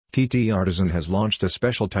TTArtisan has launched a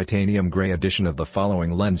special titanium gray edition of the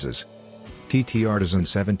following lenses. TTArtisan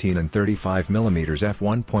 17 and 35mm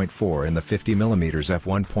f1.4 and the 50mm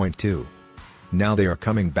f1.2. Now they are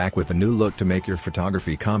coming back with a new look to make your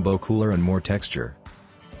photography combo cooler and more texture.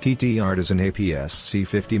 TTArtisan APS-C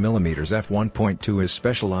 50mm f1.2 is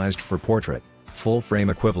specialized for portrait, full-frame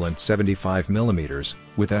equivalent 75mm,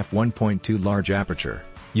 with f1.2 large aperture.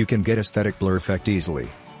 You can get aesthetic blur effect easily.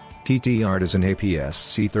 TTArtisan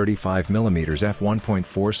APS-C 35mm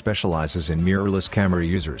f1.4 specializes in mirrorless camera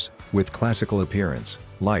users, with classical appearance,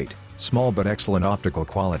 light, small but excellent optical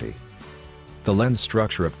quality. The lens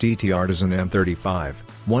structure of TTArtisan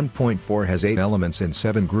M43-1.4 has 8 elements in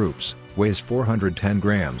 7 groups, weighs 410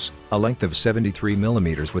 grams, a length of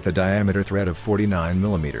 73mm with a diameter thread of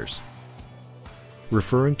 49mm.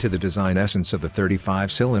 Referring to the design essence of the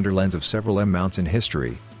 35-cylinder lens of several M-mounts in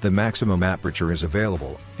history, the maximum aperture is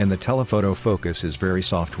available, and the telephoto focus is very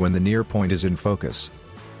soft when the near point is in focus.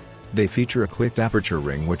 They feature a clicked aperture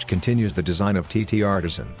ring which continues the design of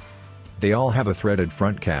TTArtisan. They all have a threaded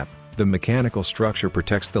front cap. The mechanical structure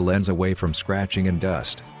protects the lens away from scratching and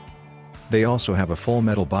dust. They also have a full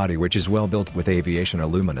metal body which is well built with aviation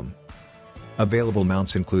aluminum. Available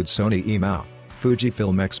mounts include Sony E-Mount,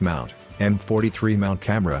 Fujifilm X-Mount, M43-Mount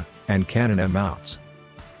Camera, and Canon M-Mounts.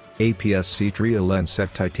 APS-C Tria lens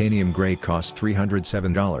set titanium gray costs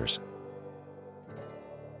 $307.